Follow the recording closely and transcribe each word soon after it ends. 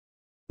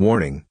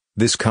Warning,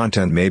 this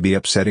content may be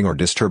upsetting or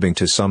disturbing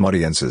to some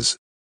audiences.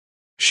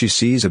 She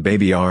sees a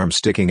baby arm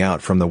sticking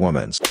out from the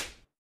woman's.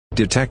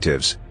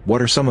 Detectives,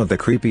 what are some of the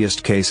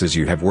creepiest cases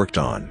you have worked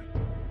on?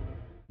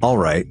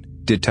 Alright,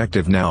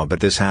 detective now, but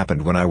this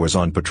happened when I was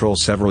on patrol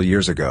several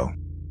years ago.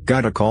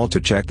 Got a call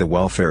to check the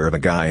welfare of a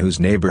guy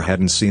whose neighbor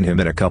hadn't seen him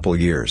in a couple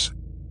years.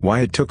 Why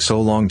it took so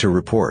long to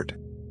report?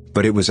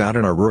 But it was out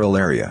in our rural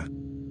area.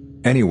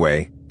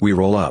 Anyway, we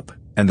roll up,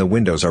 and the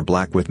windows are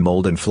black with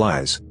mold and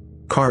flies.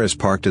 Car is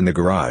parked in the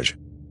garage.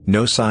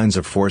 No signs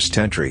of forced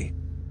entry.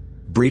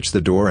 Breach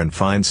the door and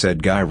find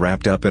said guy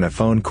wrapped up in a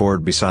phone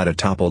cord beside a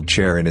toppled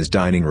chair in his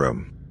dining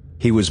room.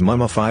 He was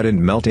mummified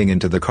and melting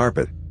into the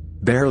carpet.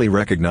 Barely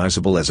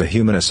recognizable as a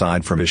human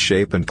aside from his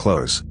shape and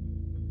clothes.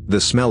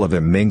 The smell of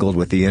him mingled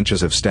with the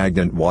inches of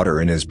stagnant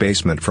water in his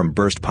basement from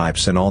burst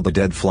pipes and all the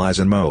dead flies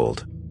and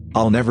mold.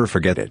 I'll never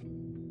forget it.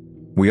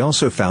 We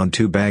also found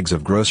 2 bags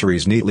of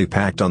groceries neatly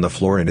packed on the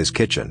floor in his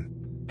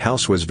kitchen.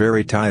 House was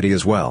very tidy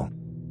as well.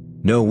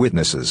 No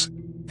witnesses.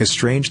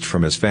 Estranged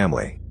from his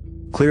family.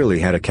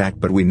 Clearly had a cat,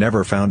 but we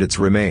never found its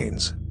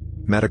remains.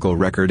 Medical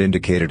record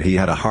indicated he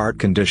had a heart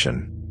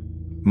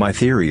condition. My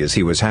theory is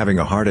he was having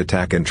a heart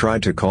attack and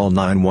tried to call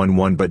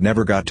 911 but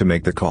never got to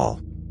make the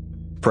call.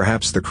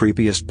 Perhaps the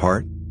creepiest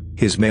part?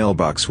 His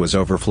mailbox was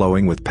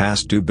overflowing with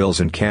past due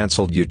bills and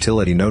cancelled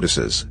utility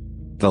notices.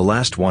 The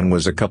last one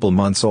was a couple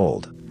months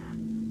old.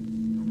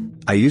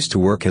 I used to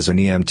work as an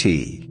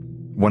EMT.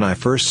 When I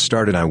first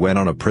started, I went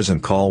on a prison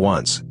call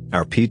once.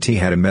 Our PT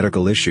had a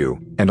medical issue,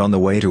 and on the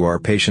way to our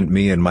patient,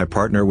 me and my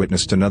partner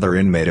witnessed another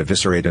inmate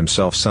eviscerate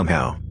himself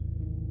somehow.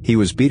 He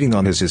was beating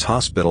on his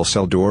hospital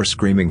cell door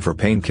screaming for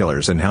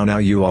painkillers and how now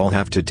you all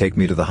have to take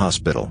me to the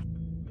hospital.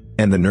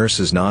 And the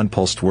nurses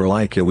non-pulsed were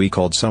like, yeah, we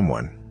called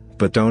someone.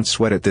 But don't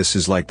sweat it, this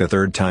is like the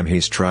 3rd time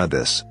he's tried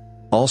this.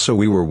 Also,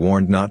 we were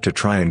warned not to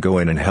try and go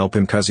in and help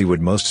him cause he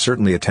would most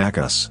certainly attack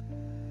us.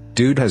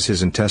 Dude has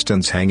his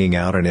intestines hanging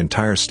out and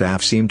entire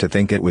staff seemed to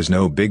think it was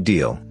no big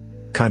deal.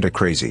 Kinda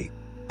crazy.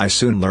 I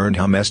soon learned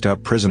how messed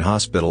up prison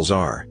hospitals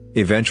are.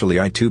 Eventually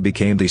I too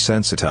became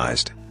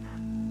desensitized.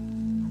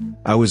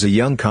 I was a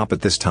young cop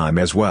at this time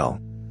as well.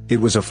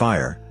 It was a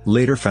fire,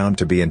 later found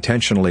to be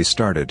intentionally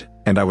started,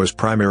 and I was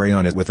primary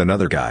on it with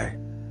another guy.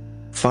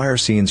 Fire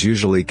scenes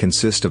usually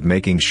consist of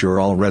making sure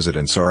all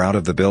residents are out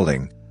of the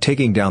building,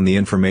 taking down the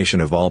information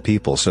of all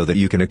people so that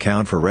you can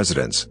account for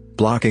residents,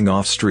 blocking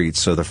off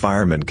streets so the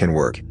firemen can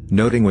work,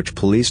 noting which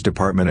police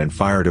department and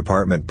fire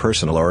department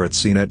personnel are at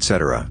scene,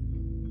 etc.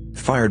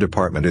 Fire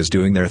department is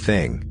doing their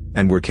thing,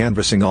 and we're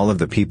canvassing all of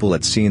the people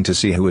at scene to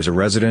see who is a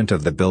resident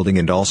of the building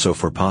and also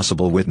for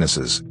possible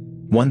witnesses.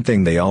 One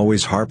thing they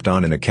always harped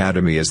on in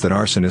Academy is that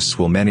arsonists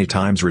will many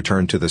times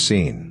return to the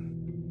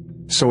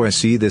scene. So I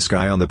see this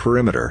guy on the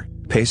perimeter,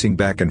 pacing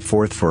back and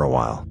forth for a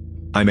while.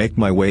 I make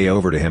my way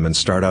over to him and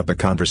start up a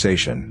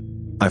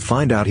conversation. I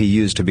find out he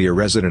used to be a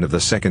resident of the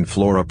 2nd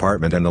floor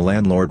apartment and the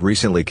landlord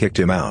recently kicked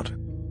him out.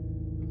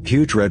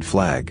 Huge red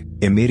flag,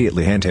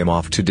 immediately hand him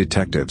off to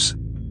detectives.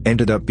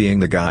 Ended up being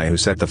the guy who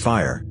set the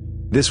fire.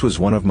 This was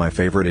one of my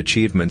favorite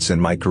achievements in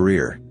my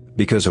career,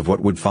 because of what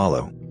would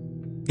follow.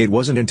 It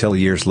wasn't until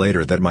years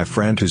later that my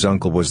friend, whose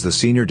uncle was the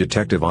senior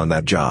detective on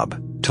that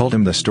job, told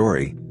him the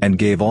story, and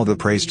gave all the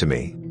praise to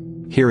me.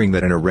 Hearing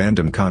that in a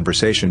random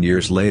conversation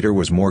years later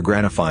was more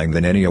gratifying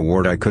than any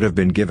award I could have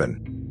been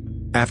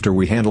given. After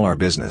we handle our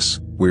business,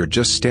 we're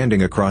just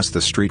standing across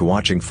the street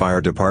watching fire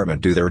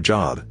department do their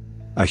job.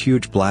 A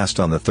huge blast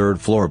on the 3rd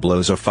floor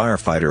blows a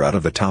firefighter out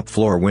of the top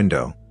floor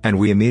window, and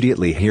we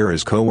immediately hear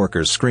his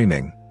coworkers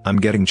screaming. I'm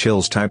getting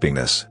chills typing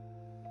this.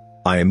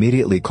 I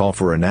immediately call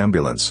for an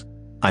ambulance.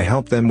 I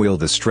help them wheel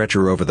the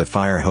stretcher over the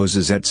fire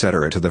hoses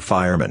etc. to the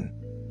fireman.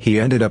 He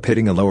ended up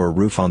hitting a lower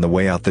roof on the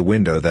way out the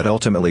window that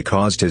ultimately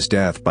caused his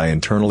death by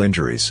internal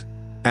injuries.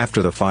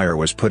 After the fire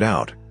was put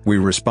out, we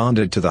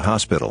responded to the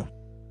hospital.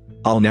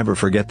 I'll never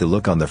forget the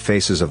look on the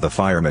faces of the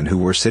firemen who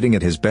were sitting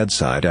at his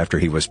bedside after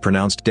he was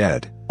pronounced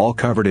dead, all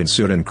covered in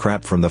soot and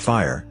crap from the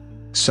fire.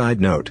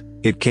 Side note,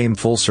 it came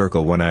full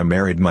circle when I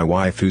married my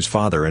wife, whose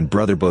father and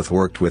brother both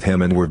worked with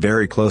him and were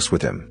very close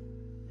with him.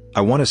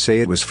 I want to say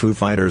it was Foo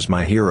Fighters'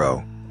 My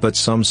Hero, but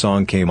some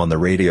song came on the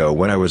radio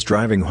when I was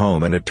driving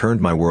home and it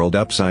turned my world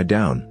upside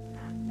down.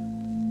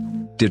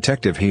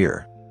 Detective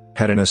here.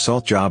 Had an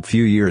assault job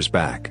few years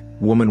back.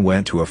 Woman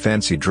went to a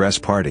fancy dress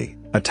party,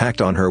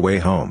 attacked on her way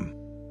home.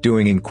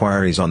 Doing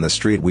inquiries on the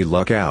street, we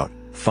luck out,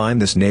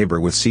 find this neighbor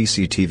with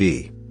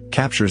CCTV,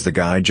 captures the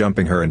guy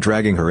jumping her and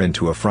dragging her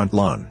into a front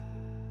lawn.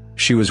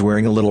 She was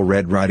wearing a Little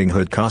Red Riding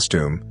Hood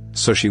costume,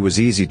 so she was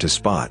easy to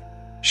spot.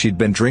 She'd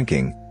been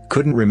drinking,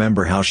 couldn't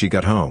remember how she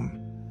got home.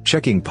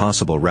 Checking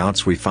possible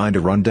routes, we find a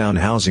rundown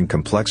housing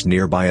complex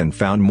nearby and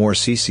found more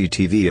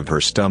CCTV of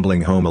her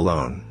stumbling home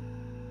alone.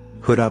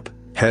 Hood up,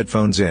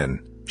 headphones in,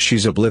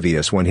 she's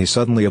oblivious when he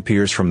suddenly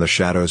appears from the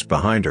shadows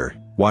behind her,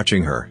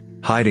 watching her,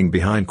 hiding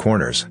behind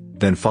corners,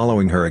 then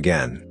following her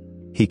again.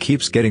 He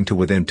keeps getting to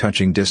within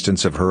touching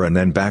distance of her and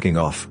then backing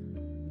off.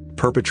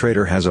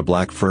 Perpetrator has a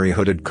black furry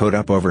hooded coat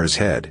up over his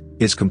head,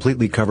 is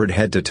completely covered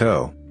head to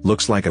toe,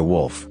 looks like a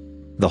wolf.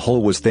 The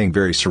whole was thing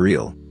very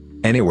surreal,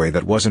 Anyway,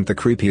 that wasn't the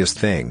creepiest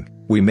thing.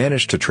 We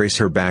managed to trace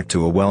her back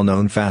to a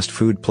well-known fast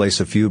food place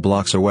a few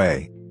blocks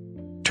away.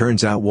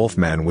 Turns out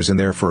Wolfman was in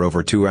there for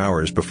over 2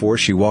 hours before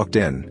she walked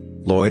in,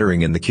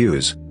 loitering in the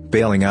queues,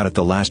 bailing out at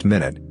the last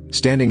minute,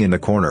 standing in the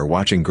corner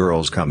watching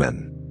girls come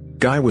in.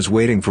 Guy was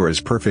waiting for his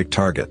perfect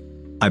target.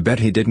 I bet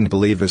he didn't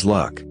believe his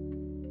luck.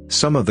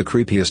 Some of the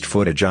creepiest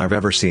footage I've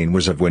ever seen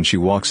was of when she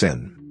walks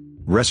in.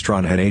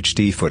 Restaurant had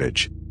HD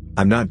footage.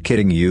 I'm not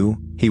kidding you,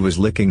 he was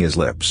licking his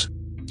lips.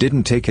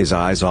 Didn't take his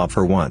eyes off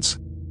her once.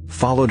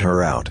 Followed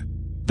her out.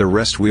 The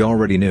rest we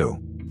already knew.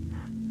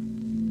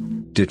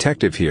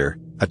 Detective here,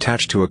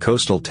 attached to a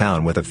coastal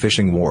town with a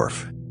fishing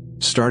wharf.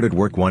 Started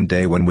work one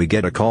day when we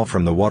get a call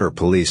from the water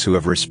police who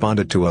have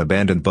responded to an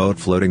abandoned boat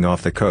floating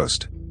off the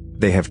coast.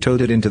 They have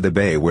towed it into the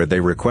bay where they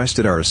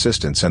requested our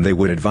assistance and they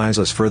would advise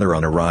us further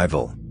on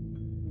arrival.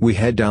 We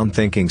head down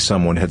thinking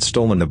someone had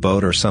stolen the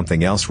boat or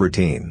something else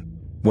routine.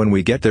 When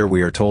we get there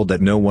we are told that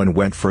no one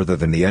went further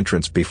than the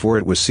entrance before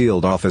it was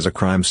sealed off as a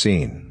crime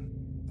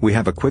scene. We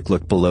have a quick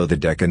look below the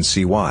deck and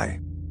see why.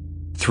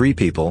 3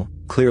 people,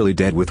 clearly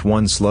dead with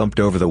one slumped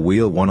over the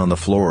wheel, one on the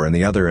floor and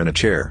the other in a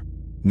chair.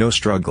 No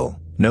struggle,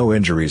 no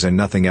injuries and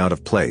nothing out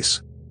of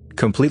place.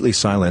 Completely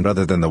silent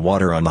other than the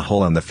water on the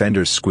hull and the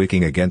fenders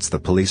squeaking against the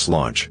police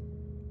launch.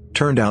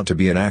 Turned out to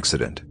be an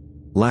accident.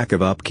 Lack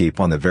of upkeep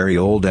on the very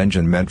old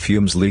engine meant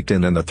fumes leaked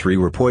in and the 3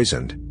 were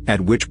poisoned,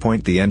 at which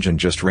point the engine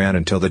just ran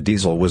until the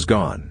diesel was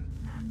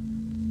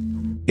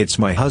gone. It's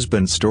my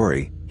husband's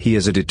story. He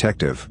is a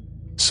detective.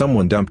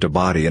 Someone dumped a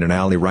body in an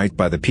alley right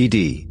by the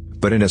PD,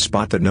 but in a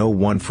spot that no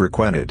one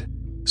frequented.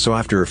 So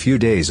after a few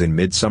days in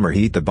midsummer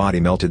heat the body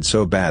melted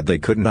so bad they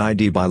couldn't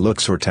ID by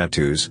looks or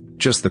tattoos,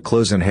 just the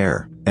clothes and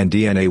hair, and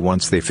DNA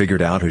once they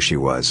figured out who she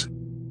was.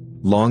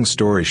 Long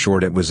story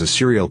short, it was a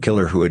serial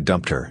killer who had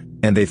dumped her,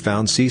 and they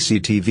found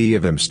CCTV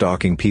of him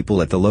stalking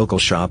people at the local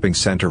shopping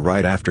center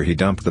right after he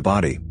dumped the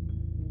body.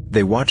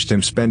 They watched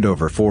him spend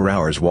over 4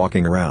 hours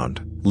walking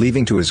around,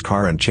 leaving to his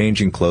car and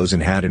changing clothes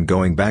and hat and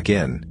going back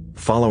in,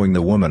 following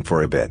the woman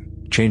for a bit,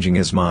 changing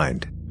his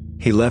mind.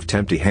 He left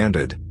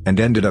empty-handed, and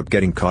ended up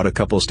getting caught a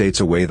couple states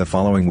away the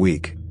following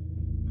week.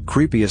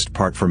 Creepiest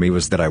part for me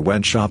was that I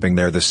went shopping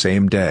there the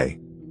same day.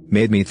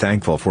 Made me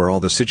thankful for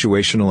all the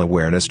situational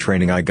awareness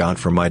training I got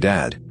from my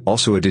dad,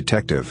 also a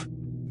detective.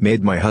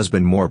 Made my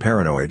husband more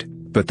paranoid,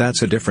 but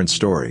that's a different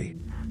story.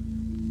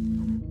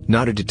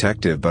 Not a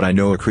detective, but I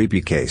know a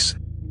creepy case.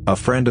 A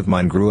friend of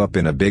mine grew up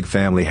in a big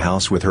family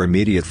house with her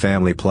immediate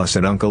family plus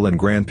an uncle and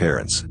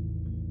grandparents.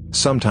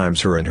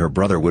 Sometimes her and her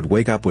brother would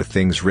wake up with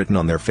things written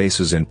on their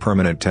faces in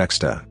permanent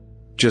text.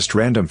 Just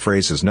random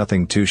phrases,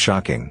 nothing too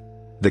shocking.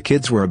 The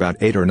kids were about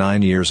 8 or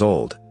 9 years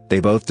old, they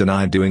both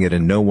denied doing it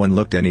and no one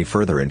looked any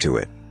further into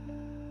it.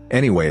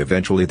 Anyway,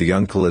 eventually the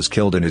uncle is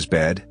killed in his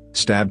bed,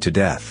 stabbed to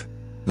death.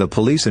 The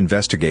police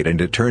investigate and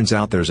it turns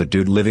out there's a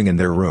dude living in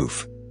their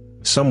roof.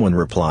 Someone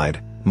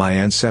replied, "My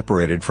aunt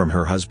separated from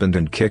her husband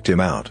and kicked him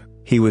out.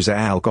 He was an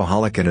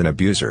alcoholic and an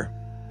abuser.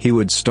 He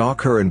would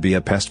stalk her and be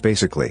a pest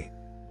basically."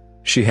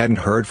 She hadn't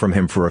heard from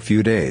him for a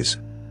few days.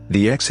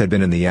 The ex had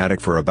been in the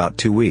attic for about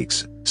 2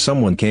 weeks,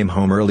 someone came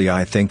home early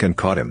I think and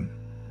caught him.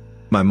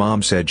 My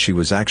mom said she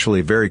was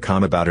actually very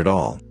calm about it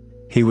all.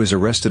 He was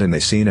arrested and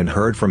they seen and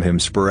heard from him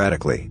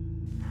sporadically.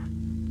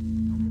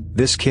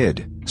 This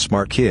kid,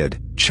 smart kid,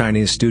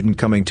 Chinese student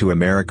coming to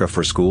America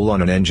for school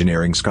on an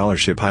engineering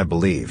scholarship I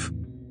believe.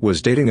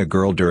 Was dating a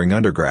girl during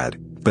undergrad,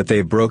 but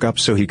they broke up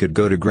so he could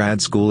go to grad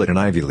school at an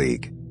Ivy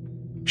League.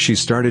 She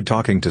started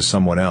talking to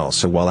someone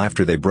else a while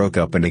after they broke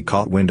up and he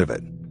caught wind of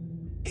it.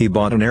 He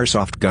bought an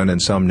airsoft gun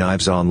and some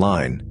knives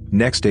online,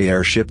 next day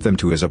airshipped them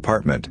to his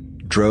apartment,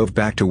 drove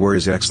back to where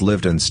his ex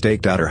lived and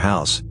staked out her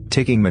house,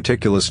 taking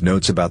meticulous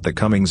notes about the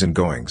comings and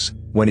goings,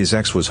 when his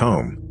ex was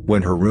home,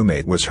 when her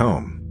roommate was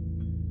home.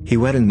 He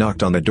went and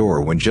knocked on the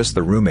door when just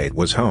the roommate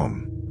was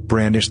home,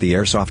 brandished the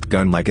airsoft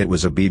gun like it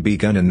was a BB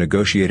gun and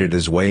negotiated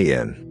his way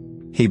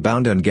in. He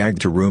bound and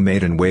gagged her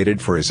roommate and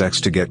waited for his ex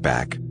to get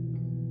back.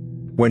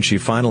 When she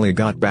finally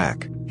got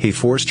back, he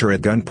forced her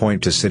at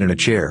gunpoint to sit in a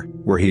chair,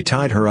 where he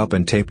tied her up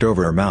and taped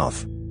over her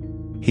mouth.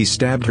 He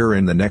stabbed her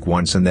in the neck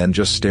once and then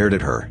just stared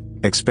at her,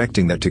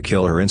 expecting that to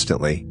kill her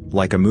instantly,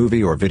 like a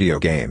movie or video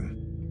game.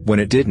 When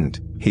it didn't,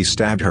 he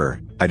stabbed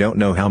her, I don't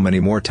know how many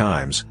more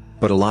times,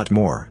 but a lot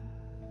more.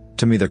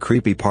 To me the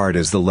creepy part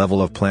is the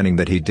level of planning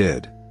that he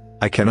did.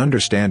 I can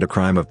understand a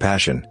crime of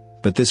passion,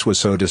 but this was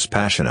so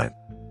dispassionate.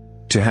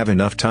 To have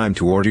enough time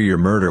to order your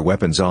murder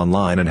weapons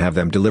online and have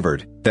them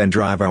delivered, then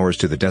drive hours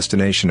to the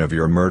destination of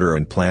your murder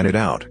and plan it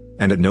out,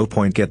 and at no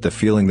point get the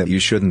feeling that you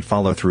shouldn't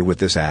follow through with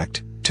this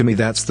act, to me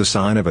that's the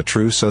sign of a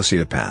true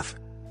sociopath.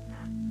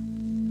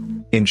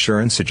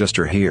 Insurance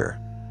adjuster here.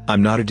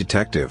 I'm not a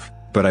detective,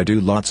 but I do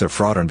lots of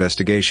fraud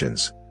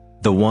investigations.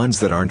 The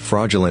ones that aren't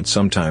fraudulent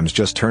sometimes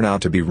just turn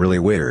out to be really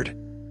weird.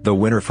 The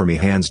winner for me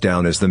hands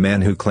down is the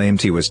man who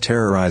claimed he was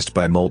terrorized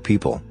by mole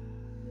people.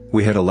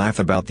 We had a laugh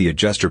about the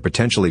adjuster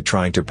potentially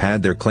trying to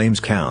pad their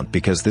claims count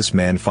because this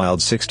man filed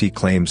 60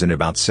 claims in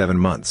about 7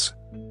 months.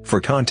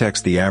 For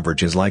context, the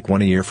average is like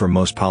 1 a year for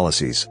most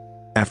policies.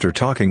 After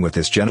talking with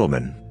this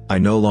gentleman, I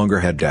no longer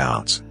had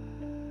doubts.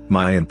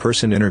 My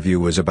in-person interview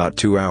was about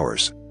 2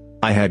 hours.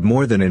 I had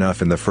more than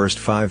enough in the first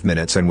 5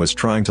 minutes and was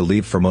trying to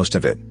leave for most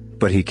of it,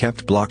 but he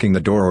kept blocking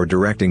the door or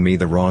directing me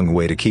the wrong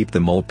way to keep the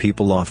mole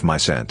people off my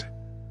scent.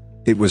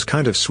 It was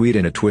kind of sweet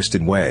in a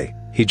twisted way.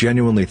 He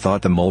genuinely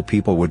thought the mole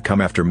people would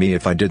come after me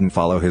if I didn't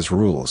follow his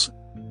rules.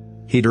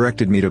 He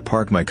directed me to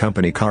park my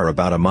company car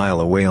about a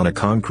mile away on a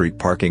concrete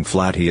parking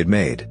flat he had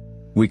made.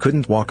 We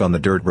couldn't walk on the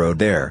dirt road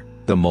there.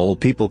 The mole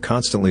people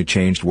constantly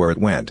changed where it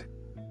went.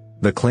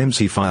 The claims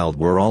he filed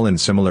were all in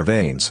similar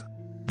veins.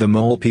 The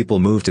mole people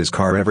moved his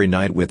car every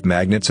night with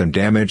magnets and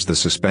damaged the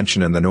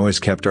suspension, and the noise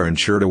kept our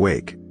insured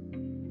awake.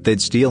 They'd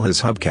steal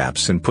his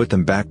hubcaps and put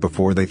them back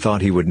before they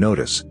thought he would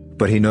notice,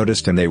 but he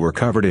noticed and they were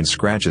covered in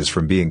scratches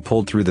from being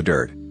pulled through the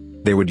dirt.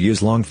 They would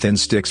use long thin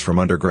sticks from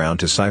underground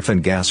to siphon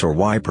gas or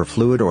wiper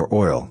fluid or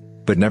oil,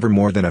 but never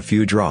more than a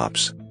few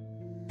drops.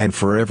 And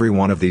for every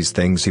one of these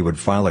things he would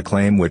file a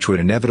claim which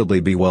would inevitably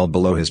be well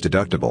below his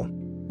deductible.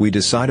 We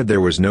decided there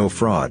was no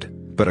fraud,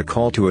 but a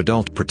call to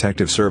Adult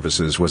Protective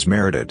Services was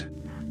merited.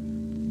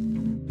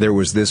 There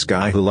was this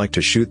guy who liked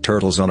to shoot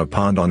turtles on a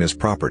pond on his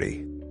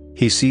property.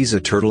 He sees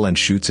a turtle and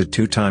shoots it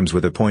 2 times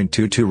with a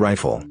 .22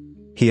 rifle.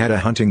 He had a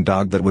hunting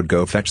dog that would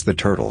go fetch the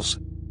turtles.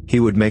 He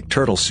would make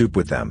turtle soup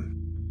with them.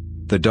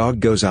 The dog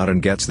goes out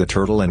and gets the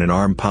turtle and an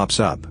arm pops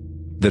up.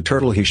 The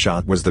turtle he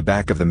shot was the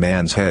back of the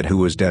man's head who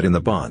was dead in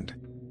the pond.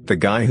 The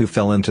guy who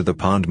fell into the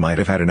pond might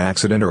have had an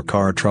accident or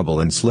car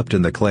trouble and slipped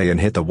in the clay and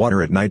hit the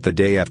water at night the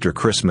day after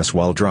Christmas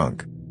while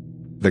drunk.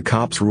 The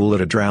cops ruled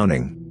it a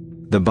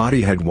drowning. The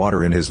body had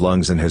water in his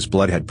lungs and his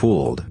blood had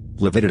pooled.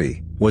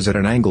 Lividity was at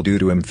an angle due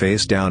to him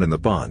face down in the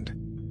pond.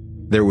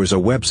 There was a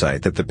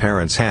website that the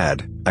parents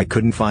had, I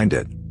couldn't find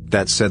it,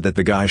 that said that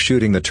the guy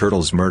shooting the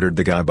turtles murdered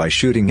the guy by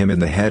shooting him in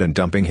the head and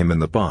dumping him in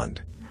the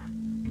pond.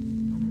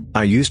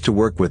 I used to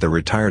work with a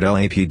retired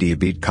LAPD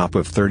beat cop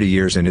of 30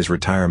 years in his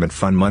retirement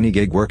fund money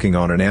gig working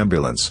on an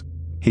ambulance.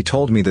 He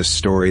told me this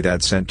story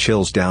that sent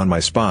chills down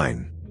my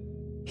spine.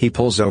 He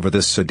pulls over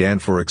this sedan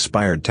for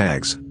expired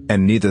tags,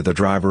 and neither the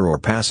driver or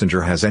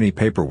passenger has any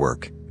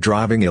paperwork,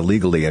 driving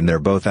illegally, and they're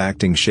both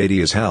acting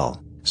shady as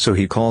hell, so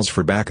he calls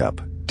for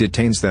backup,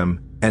 detains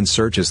them, and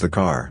searches the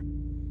car.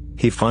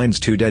 He finds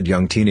 2 dead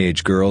young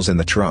teenage girls in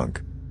the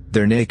trunk.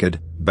 They're naked,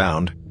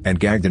 bound, and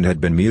gagged and had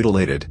been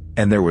mutilated,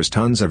 and there was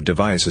tons of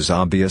devices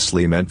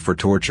obviously meant for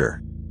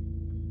torture.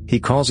 He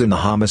calls in the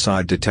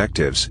homicide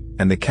detectives,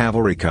 and the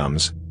cavalry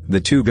comes.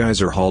 The 2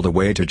 guys are hauled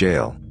away to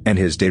jail, and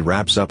his day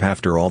wraps up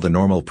after all the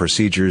normal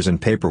procedures and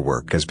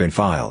paperwork has been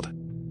filed.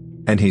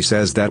 And he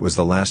says that was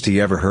the last he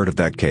ever heard of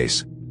that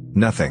case.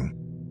 Nothing.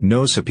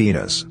 No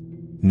subpoenas.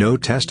 No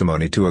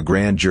testimony to a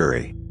grand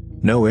jury.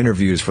 No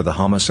interviews for the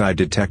homicide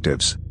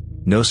detectives.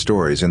 No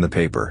stories in the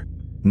paper.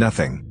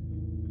 Nothing.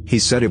 He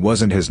said it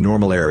wasn't his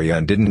normal area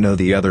and didn't know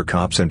the other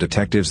cops and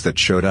detectives that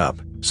showed up,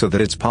 so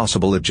that it's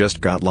possible it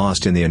just got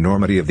lost in the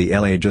enormity of the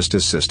LA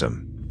justice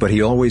system, but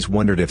he always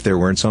wondered if there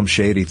weren't some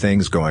shady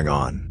things going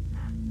on.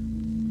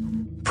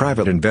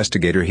 Private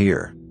investigator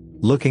here.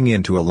 Looking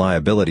into a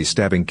liability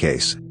stabbing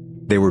case.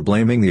 They were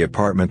blaming the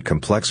apartment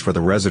complex for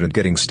the resident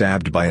getting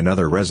stabbed by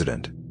another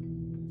resident.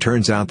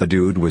 Turns out the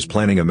dude was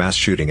planning a mass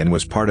shooting and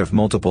was part of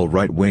multiple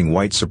right-wing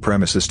white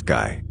supremacist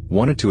guy,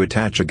 wanted to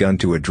attach a gun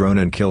to a drone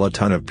and kill a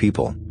ton of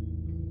people.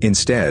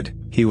 Instead,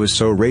 he was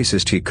so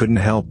racist he couldn't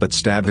help but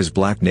stab his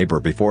black neighbor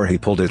before he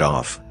pulled it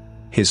off.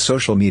 His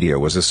social media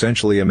was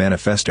essentially a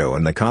manifesto,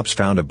 and the cops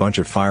found a bunch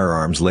of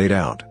firearms laid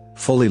out,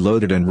 fully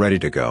loaded and ready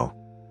to go.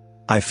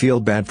 I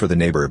feel bad for the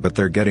neighbor, but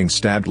their getting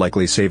stabbed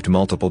likely saved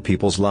multiple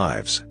people's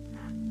lives.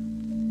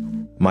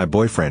 My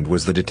boyfriend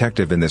was the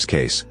detective in this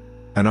case.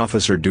 An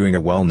officer doing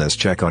a wellness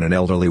check on an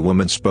elderly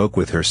woman spoke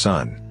with her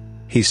son.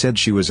 He said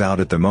she was out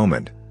at the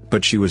moment,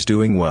 but she was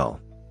doing well.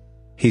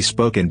 He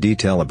spoke in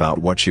detail about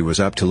what she was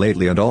up to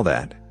lately and all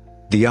that.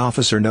 The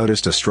officer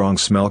noticed a strong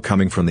smell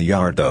coming from the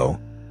yard though.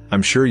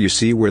 I'm sure you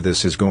see where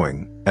this is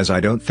going, as I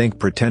don't think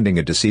pretending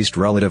a deceased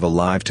relative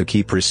alive to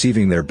keep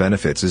receiving their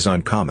benefits is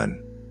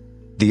uncommon.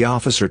 The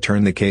officer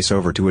turned the case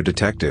over to a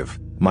detective,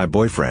 my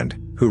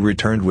boyfriend, who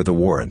returned with a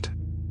warrant.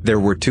 There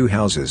were 2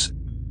 houses.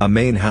 A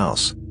main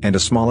house, and a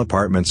small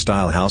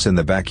apartment-style house in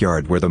the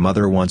backyard where the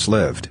mother once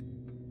lived.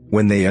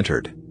 When they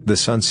entered, the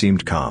son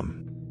seemed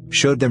calm.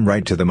 Showed them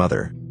right to the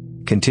mother.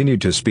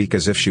 Continued to speak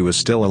as if she was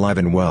still alive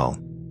and well.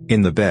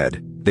 In the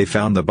bed, they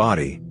found the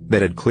body,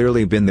 that had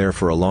clearly been there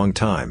for a long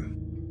time.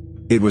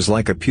 It was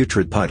like a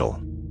putrid puddle.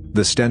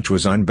 The stench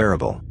was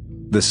unbearable.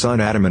 The son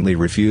adamantly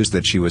refused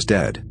that she was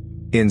dead,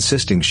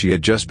 insisting she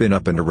had just been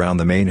up and around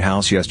the main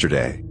house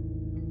yesterday.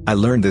 I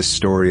learned this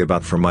story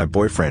about from my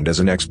boyfriend as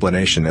an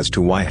explanation as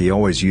to why he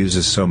always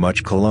uses so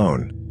much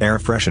cologne, air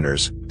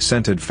fresheners,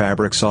 scented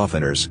fabric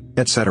softeners,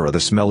 etc. The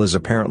smell is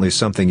apparently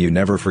something you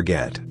never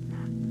forget.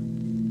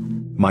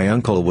 My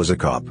uncle was a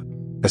cop.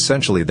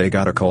 Essentially, they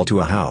got a call to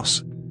a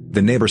house.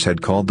 The neighbors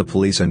had called the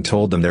police and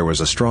told them there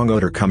was a strong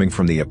odor coming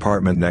from the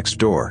apartment next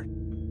door.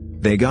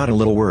 They got a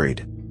little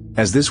worried,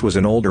 as this was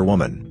an older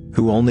woman,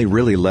 who only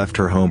really left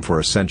her home for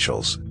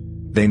essentials.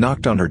 They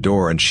knocked on her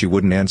door and she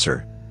wouldn't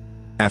answer.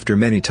 After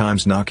many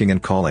times knocking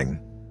and calling,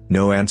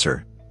 no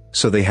answer.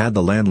 So they had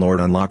the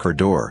landlord unlock her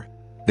door.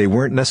 They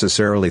weren't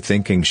necessarily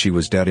thinking she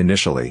was dead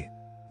initially.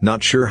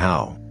 Not sure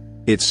how.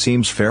 It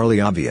seems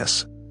fairly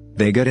obvious.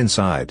 They get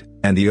inside,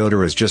 and the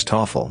odor is just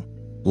awful.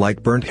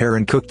 Like burnt hair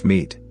and cooked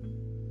meat.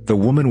 The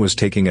woman was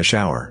taking a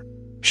shower.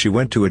 She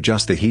went to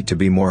adjust the heat to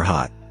be more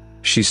hot.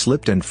 She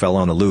slipped and fell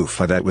on a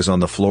loofah that was on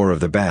the floor of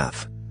the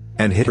bath.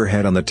 And hit her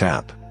head on the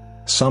tap.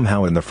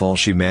 Somehow in the fall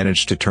she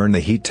managed to turn the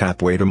heat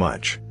tap way too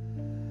much.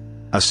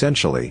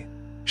 Essentially,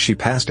 she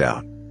passed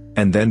out.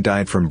 And then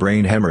died from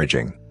brain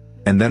hemorrhaging.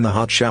 And then the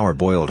hot shower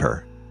boiled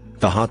her.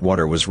 The hot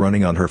water was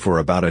running on her for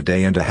about a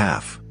day and a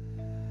half.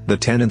 The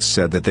tenants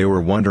said that they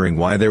were wondering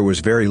why there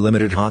was very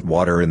limited hot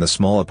water in the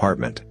small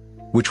apartment,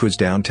 which was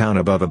downtown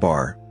above a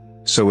bar.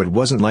 So it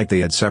wasn't like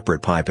they had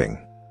separate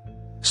piping.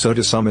 So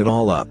to sum it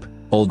all up,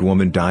 old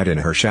woman died in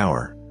her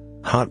shower.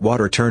 Hot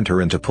water turned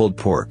her into pulled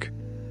pork.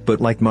 But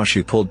like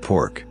mushy pulled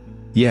pork.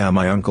 Yeah,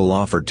 my uncle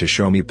offered to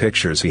show me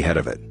pictures he had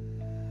of it.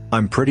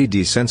 I'm pretty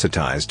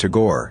desensitized to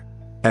gore,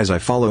 as I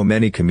follow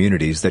many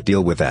communities that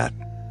deal with that.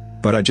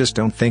 But I just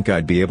don't think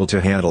I'd be able to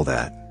handle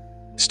that.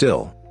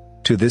 Still,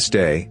 to this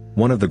day,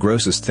 one of the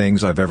grossest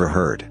things I've ever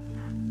heard.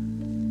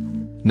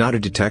 Not a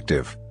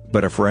detective,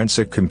 but a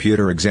forensic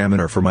computer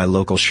examiner for my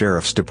local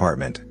sheriff's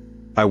department.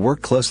 I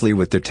work closely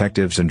with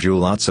detectives and do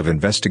lots of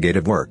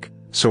investigative work,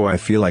 so I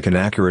feel I can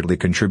accurately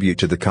contribute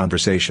to the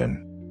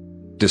conversation.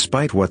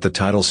 Despite what the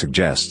title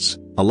suggests,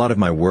 a lot of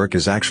my work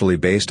is actually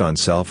based on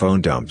cell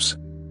phone dumps.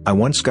 I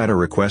once got a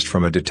request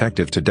from a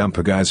detective to dump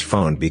a guy's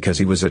phone because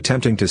he was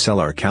attempting to sell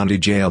our county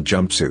jail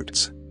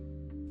jumpsuits.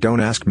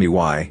 Don't ask me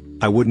why,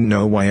 I wouldn't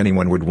know why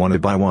anyone would want to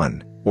buy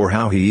one, or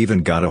how he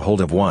even got a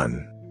hold of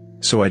one.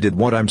 So I did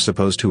what I'm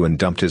supposed to and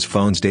dumped his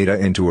phone's data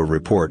into a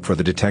report for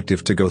the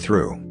detective to go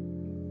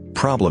through.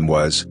 Problem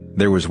was,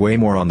 there was way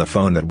more on the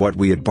phone than what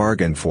we had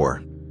bargained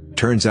for.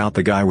 Turns out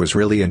the guy was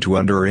really into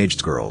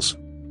underage girls.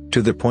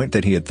 To the point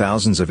that he had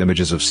thousands of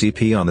images of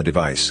CP on the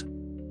device.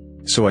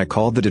 So I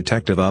called the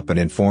detective up and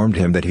informed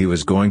him that he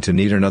was going to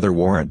need another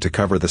warrant to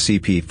cover the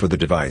CP for the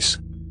device.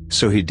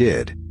 So he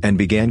did, and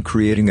began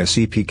creating a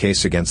CP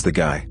case against the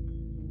guy.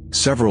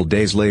 Several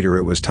days later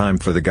it was time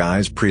for the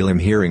guy's prelim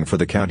hearing for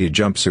the county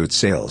jumpsuit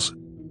sales.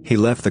 He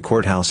left the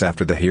courthouse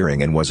after the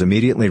hearing and was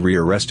immediately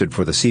rearrested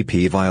for the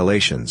CP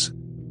violations.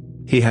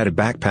 He had a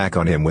backpack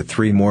on him with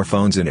 3 more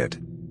phones in it.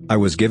 I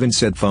was given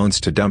said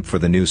phones to dump for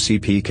the new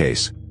CP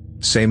case.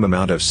 Same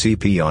amount of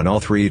CP on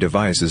all 3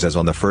 devices as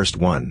on the first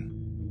one.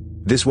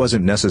 This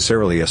wasn't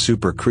necessarily a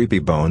super creepy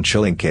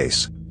bone-chilling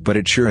case, but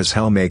it sure as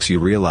hell makes you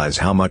realize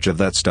how much of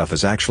that stuff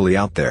is actually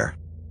out there.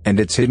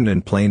 And it's hidden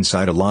in plain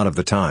sight a lot of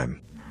the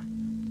time.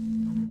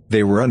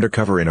 They were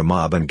undercover in a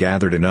mob and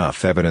gathered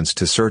enough evidence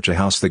to search a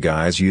house the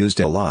guys used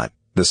a lot.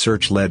 The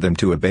search led them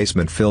to a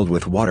basement filled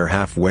with water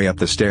halfway up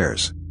the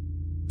stairs.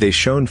 They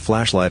shone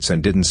flashlights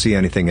and didn't see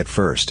anything at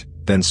first,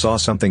 then saw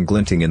something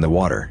glinting in the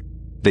water.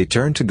 They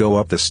turned to go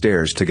up the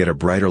stairs to get a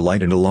brighter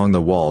light, and along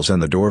the walls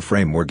and the door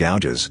frame were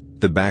gouges,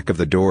 the back of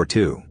the door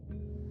too.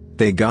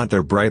 They got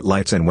their bright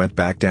lights and went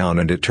back down,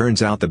 and it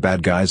turns out the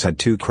bad guys had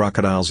 2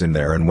 crocodiles in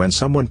there, and when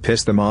someone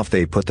pissed them off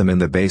they put them in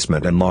the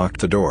basement and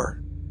locked the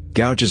door.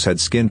 Gouges had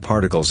skin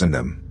particles in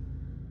them.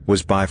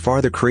 Was by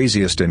far the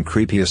craziest and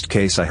creepiest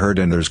case I heard,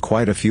 and there's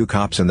quite a few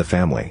cops in the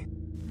family.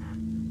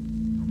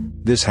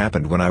 This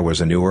happened when I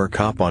was a newer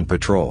cop on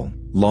patrol,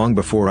 long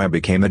before I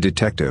became a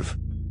detective.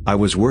 I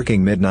was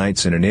working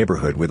midnights in a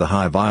neighborhood with a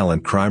high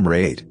violent crime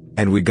rate,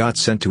 and we got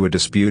sent to a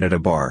dispute at a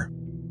bar.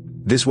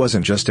 This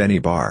wasn't just any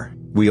bar,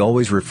 we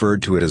always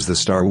referred to it as the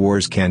Star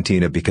Wars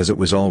Cantina because it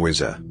was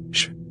always a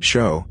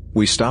show.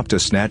 We stopped a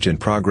snatch in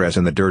progress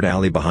in the dirt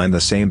alley behind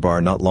the same bar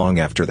not long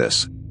after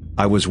this.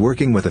 I was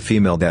working with a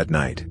female that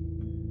night.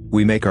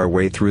 We make our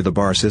way through the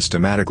bar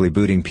systematically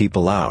booting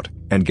people out,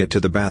 and get to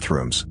the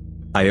bathrooms.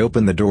 I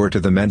open the door to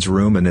the men's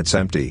room and it's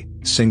empty,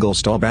 single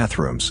stall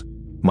bathrooms.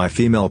 My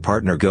female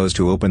partner goes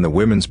to open the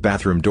women's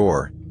bathroom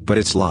door, but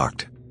it's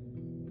locked.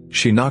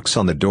 She knocks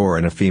on the door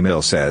and a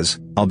female says,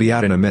 "I'll be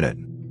out in a minute."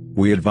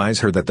 We advise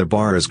her that the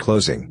bar is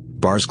closing.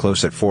 Bars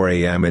close at 4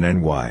 a.m. in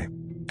NY.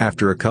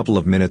 After a couple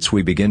of minutes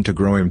we begin to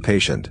grow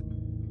impatient.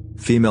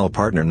 Female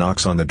partner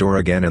knocks on the door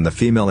again and the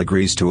female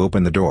agrees to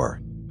open the door.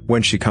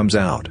 When she comes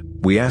out,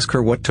 we ask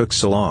her what took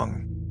so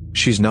long.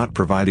 She's not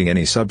providing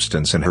any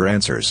substance in her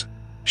answers.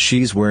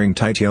 She's wearing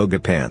tight yoga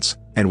pants,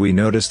 and we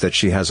notice that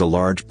she has a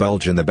large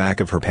bulge in the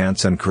back of her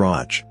pants and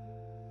crotch.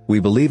 We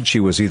believed she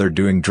was either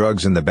doing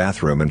drugs in the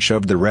bathroom and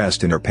shoved the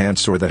rest in her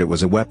pants, or that it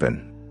was a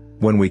weapon.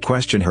 When we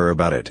question her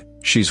about it,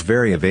 she's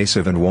very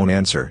evasive and won't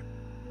answer.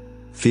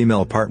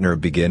 Female partner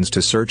begins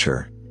to search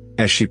her.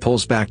 As she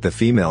pulls back the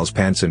female's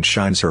pants and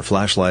shines her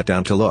flashlight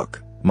down to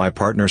look, my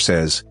partner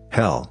says,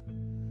 "Hell."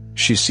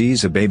 She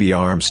sees a baby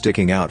arm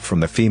sticking out from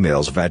the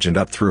female's vag and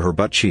up through her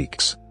butt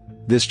cheeks.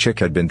 This chick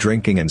had been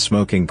drinking and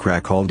smoking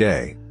crack all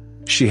day.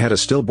 She had a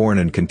stillborn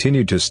and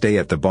continued to stay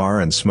at the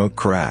bar and smoke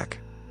crack.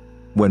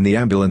 When the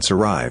ambulance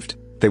arrived,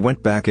 they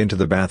went back into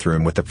the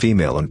bathroom with the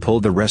female and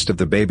pulled the rest of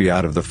the baby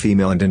out of the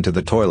female and into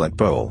the toilet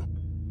bowl.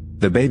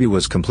 The baby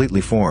was completely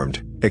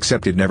formed,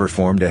 except it never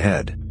formed a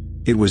head.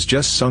 It was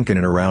just sunken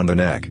in around the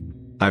neck.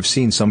 I've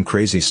seen some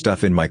crazy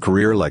stuff in my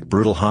career like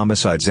brutal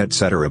homicides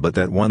etc., but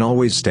that one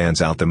always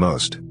stands out the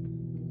most.